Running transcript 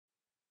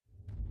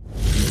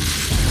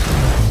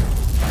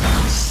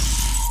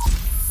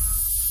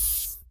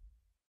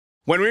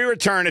When we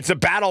return, it's a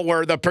battle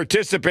where the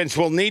participants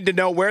will need to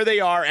know where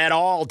they are at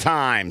all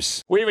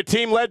times. We have a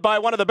team led by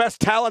one of the best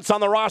talents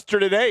on the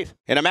roster to date,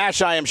 in a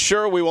match I am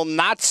sure we will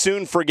not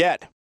soon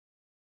forget.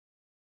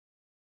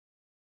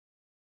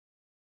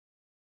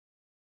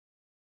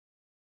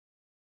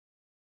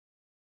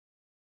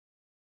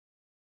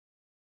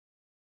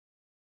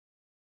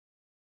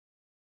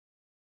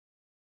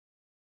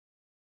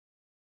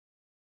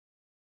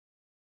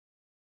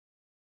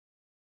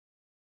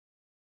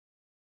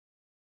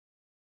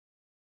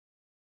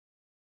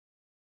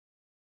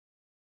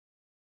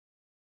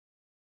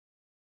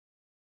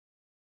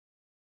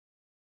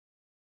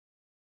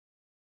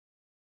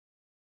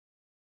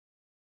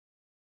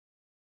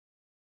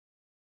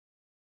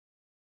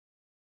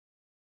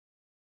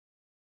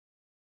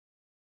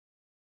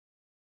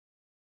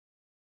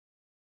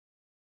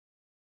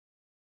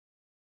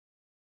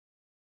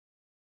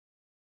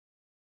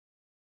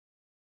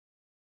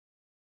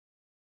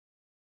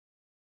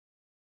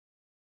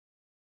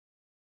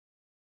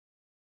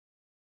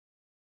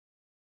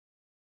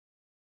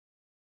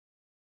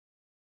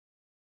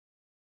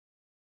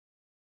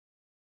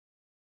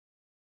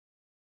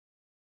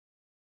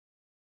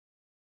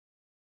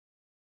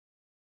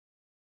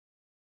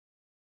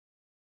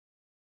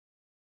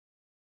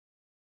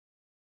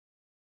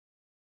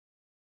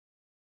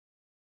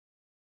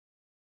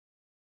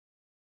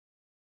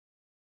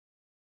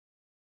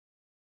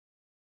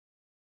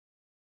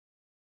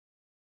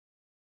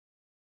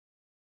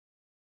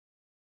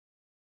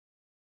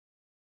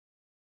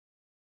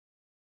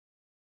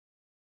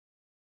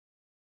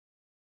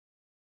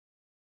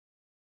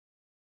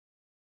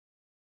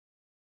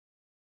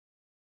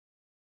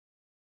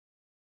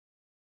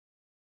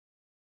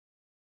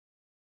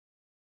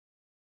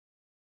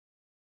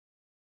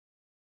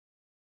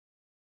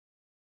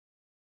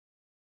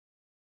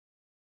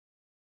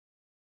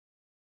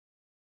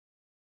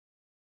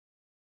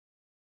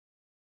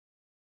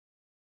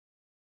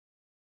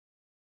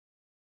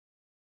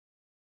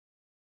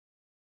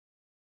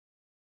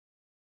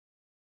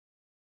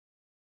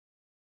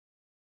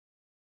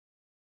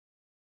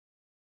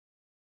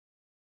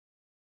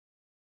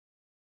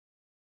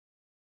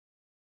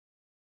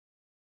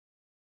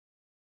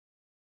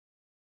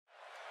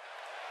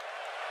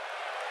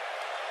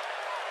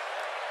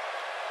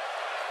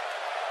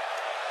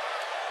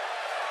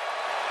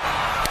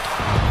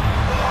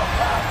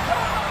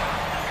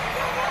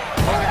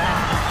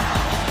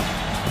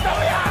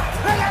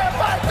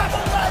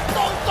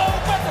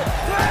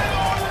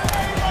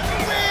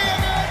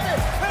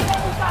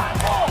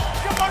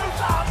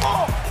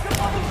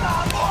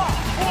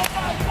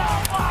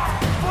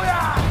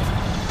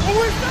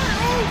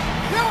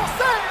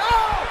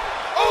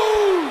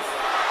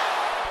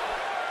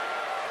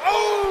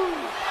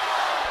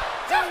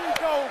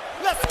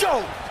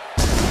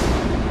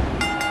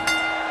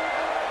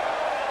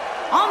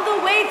 On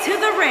the way to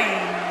the ring,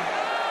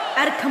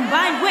 at a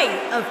combined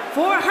weight of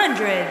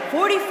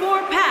 444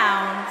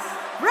 pounds,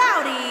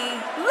 Rowdy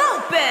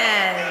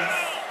Lopez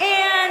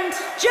and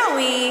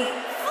Joey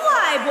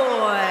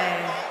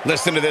Flyboy.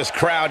 Listen to this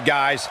crowd,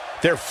 guys.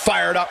 They're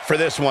fired up for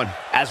this one.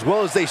 As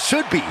well as they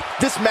should be.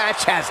 This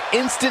match has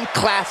instant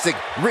classic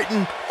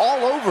written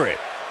all over it.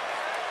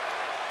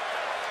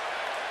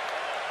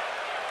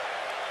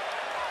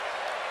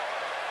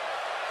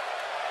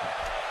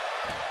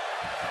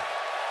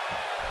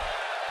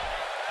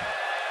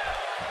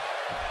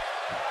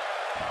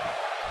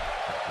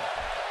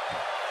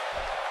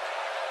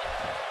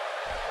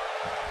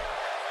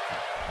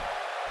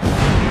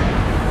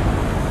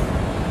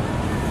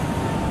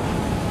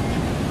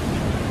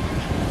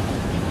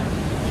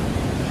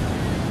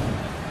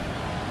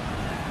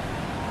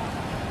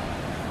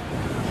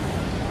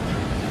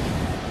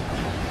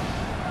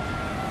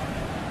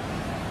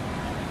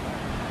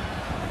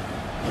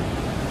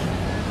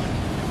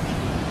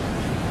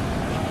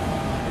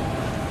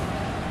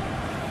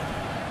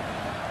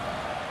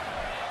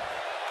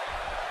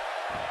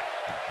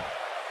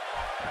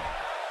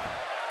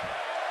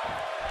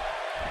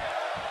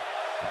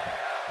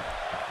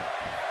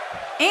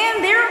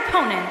 And their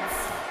opponents,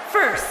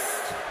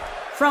 first,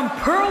 from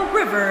Pearl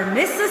River,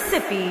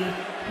 Mississippi,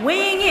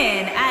 weighing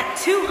in at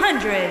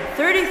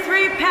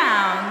 233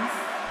 pounds,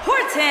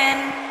 Horace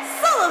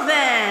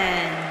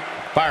Sullivan.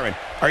 Byron,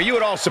 are you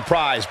at all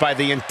surprised by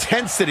the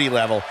intensity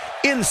level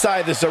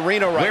inside this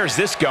arena right now? Where's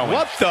this going?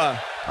 What the?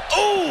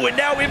 Oh, and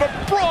now we have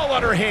a brawl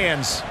on our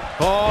hands.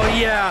 Oh,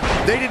 yeah.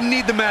 They didn't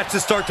need the match to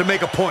start to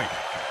make a point.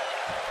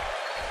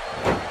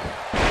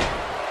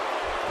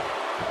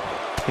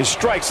 His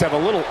strikes have a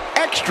little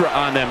extra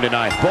on them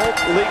tonight. Both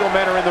legal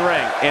men are in the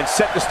ring and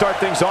set to start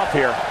things off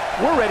here.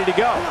 We're ready to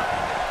go.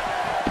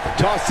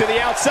 Toss to the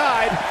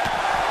outside.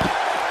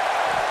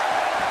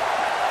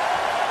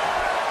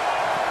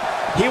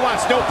 He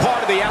wants no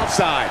part of the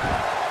outside.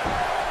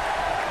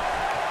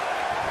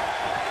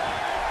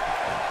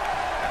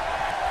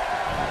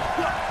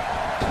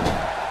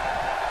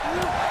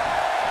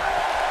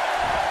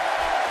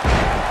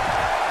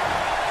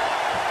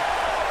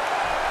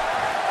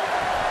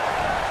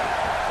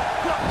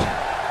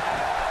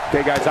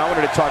 Okay, guys, I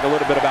wanted to talk a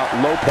little bit about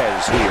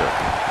Lopez here.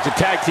 It's a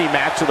tag team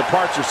match, so the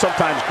parts are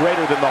sometimes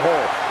greater than the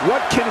whole. What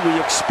can we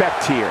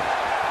expect here?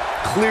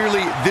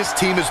 Clearly, this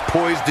team is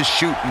poised to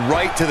shoot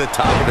right to the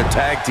top of the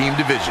tag team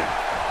division.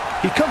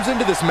 He comes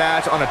into this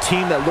match on a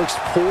team that looks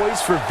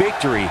poised for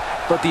victory,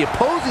 but the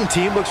opposing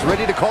team looks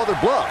ready to call their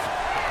bluff.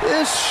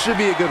 This should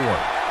be a good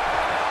one.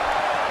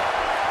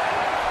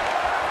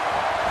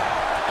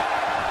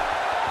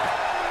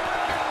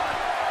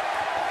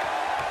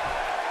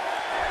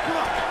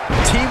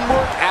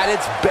 Teamwork at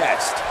its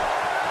best.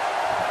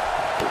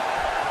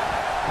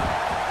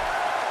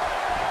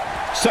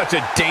 Such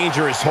a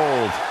dangerous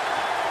hold.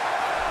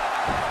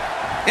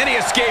 And he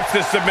escapes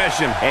the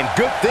submission. And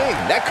good thing,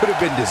 that could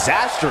have been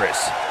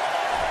disastrous.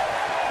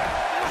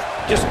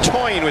 Just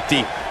toying with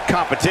the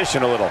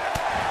competition a little.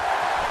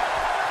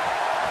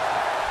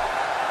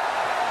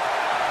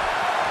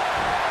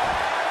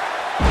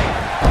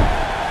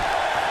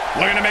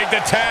 Looking to make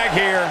the tag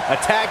here. A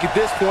tag at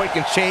this point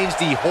can change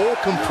the whole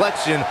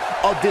complexion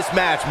of this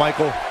match,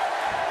 Michael.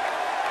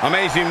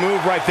 Amazing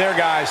move right there,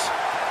 guys.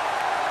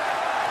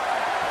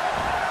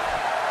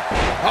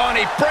 Oh, and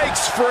he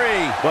breaks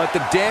free. But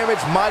the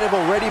damage might have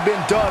already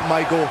been done,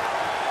 Michael.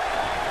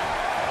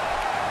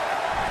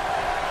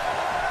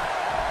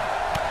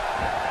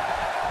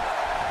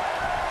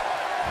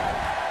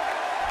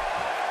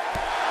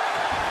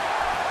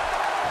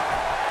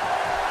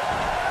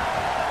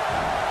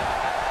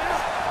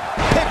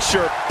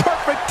 Picture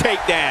perfect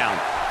takedown.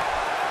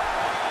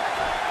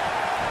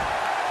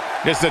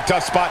 This is a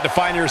tough spot to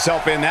find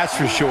yourself in, that's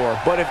for sure.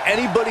 But if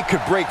anybody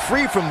could break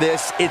free from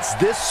this, it's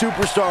this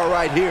superstar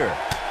right here.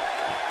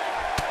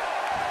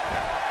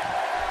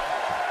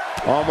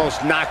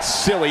 Almost knocked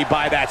silly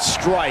by that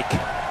strike.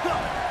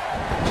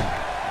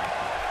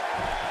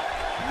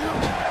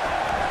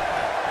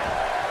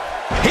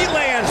 He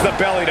lands the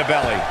belly to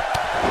belly.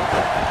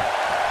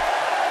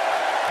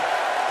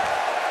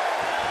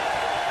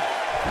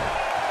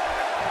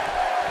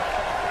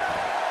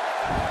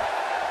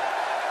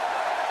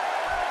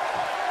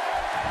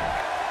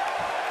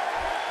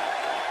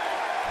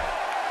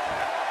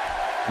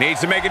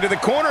 Needs to make it to the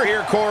corner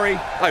here, Corey.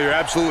 Oh, you're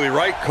absolutely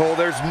right, Cole.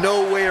 There's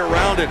no way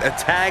around it. A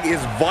tag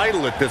is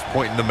vital at this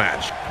point in the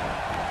match.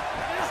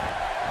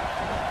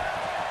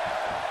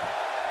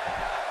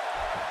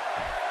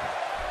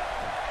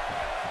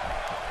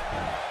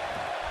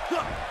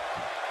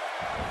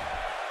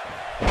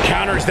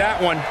 Counters that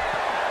one.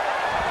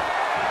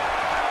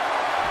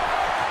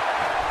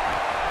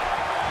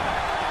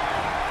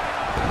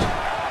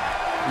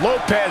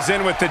 Lopez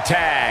in with the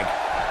tag.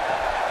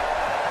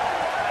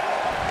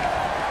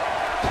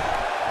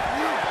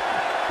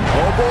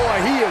 Oh boy,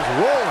 he is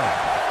rolling.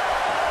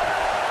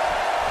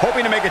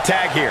 Hoping to make a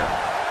tag here.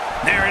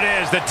 There it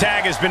is, the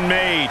tag has been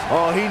made.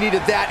 Oh, he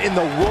needed that in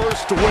the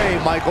worst way,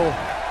 Michael.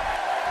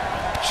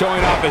 Showing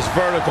off his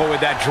vertical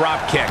with that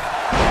drop kick.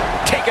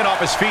 Taking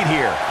off his feet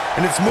here.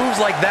 And it's moves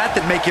like that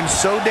that make him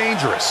so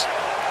dangerous.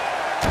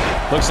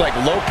 Looks like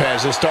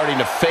Lopez is starting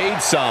to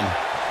fade some.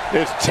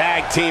 This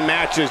tag team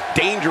match is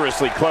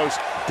dangerously close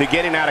to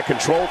getting out of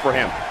control for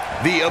him.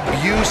 The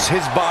abuse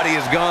his body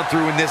has gone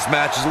through in this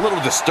match is a little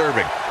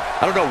disturbing.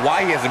 I don't know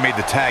why he hasn't made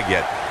the tag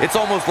yet. It's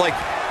almost like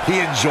he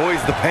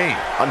enjoys the pain.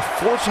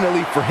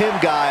 Unfortunately for him,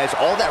 guys,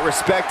 all that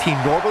respect he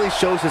normally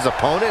shows his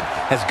opponent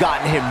has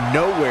gotten him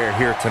nowhere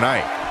here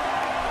tonight.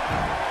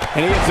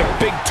 And he hits a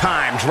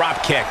big-time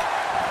drop kick.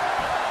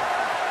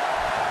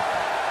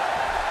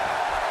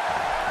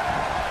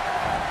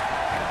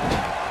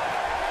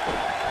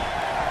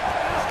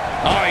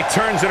 Oh, he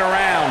turns it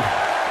around.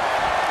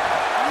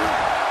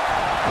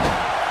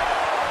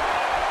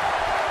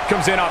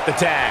 Comes in off the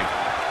tag.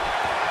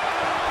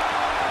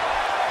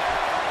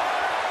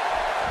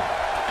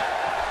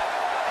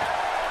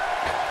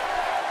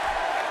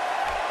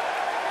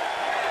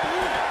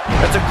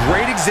 That's a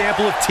great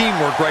example of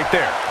teamwork right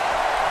there.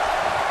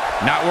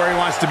 Not where he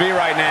wants to be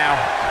right now.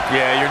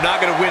 Yeah, you're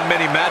not going to win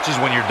many matches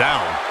when you're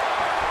down.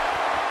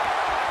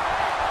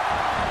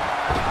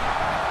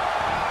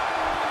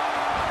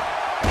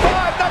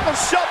 Five-knuckle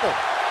shuffle.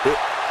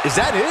 Is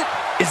that it?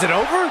 Is it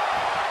over?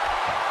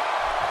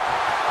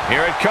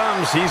 Here it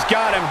comes. He's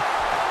got him.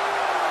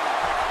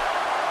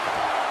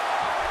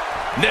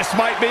 This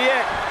might be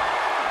it.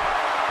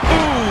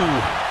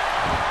 Ooh.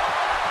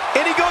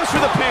 And he goes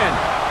for the pin.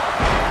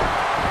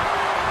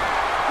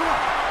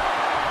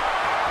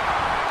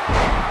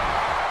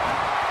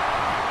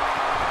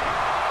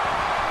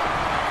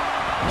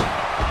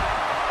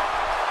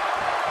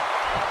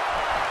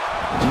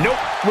 Nope.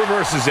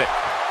 Reverses it.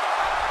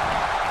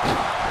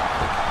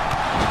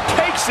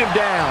 Takes him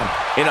down.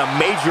 In a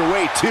major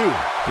way, too.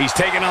 He's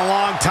taking a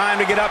long time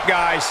to get up,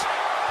 guys.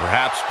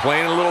 Perhaps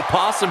playing a little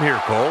possum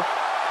here, Cole.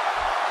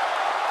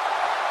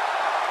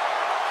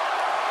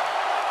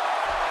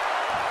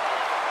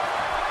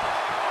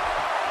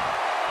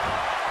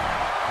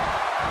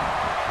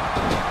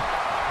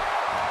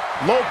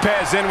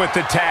 Lopez in with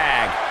the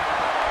tag.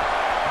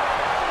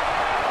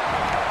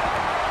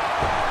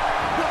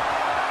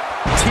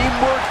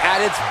 Teamwork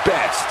at its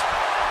best.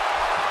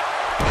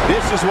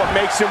 This is what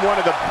makes him one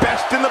of the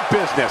best in the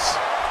business.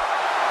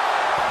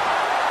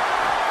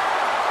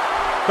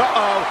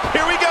 Uh-oh,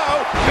 here we go.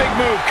 Big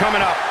move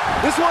coming up.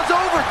 This one's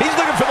over. He's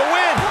looking for the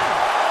win.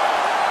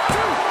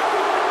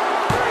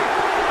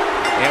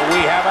 And we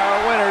have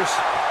our winners.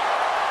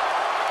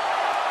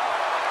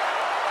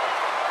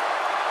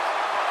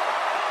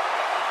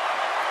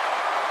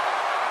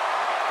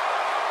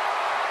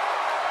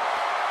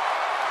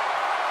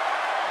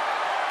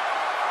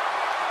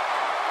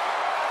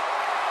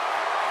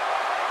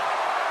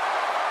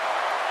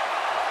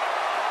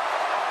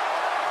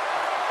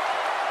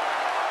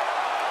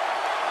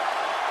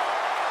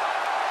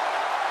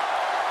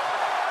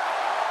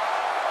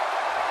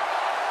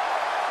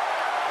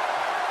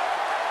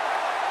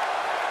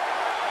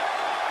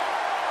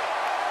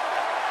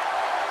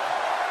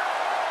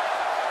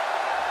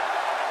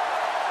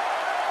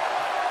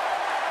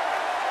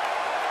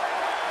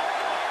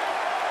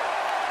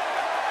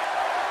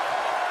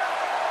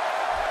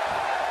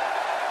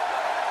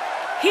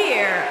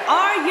 Here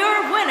are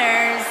your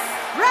winners,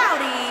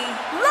 Rowdy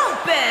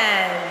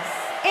Lopez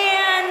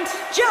and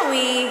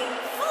Joey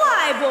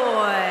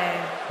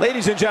Flyboy.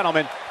 Ladies and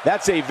gentlemen,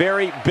 that's a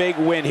very big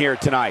win here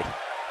tonight.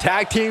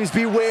 Tag teams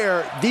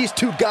beware. These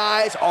two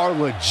guys are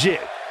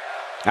legit.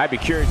 I'd be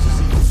curious to see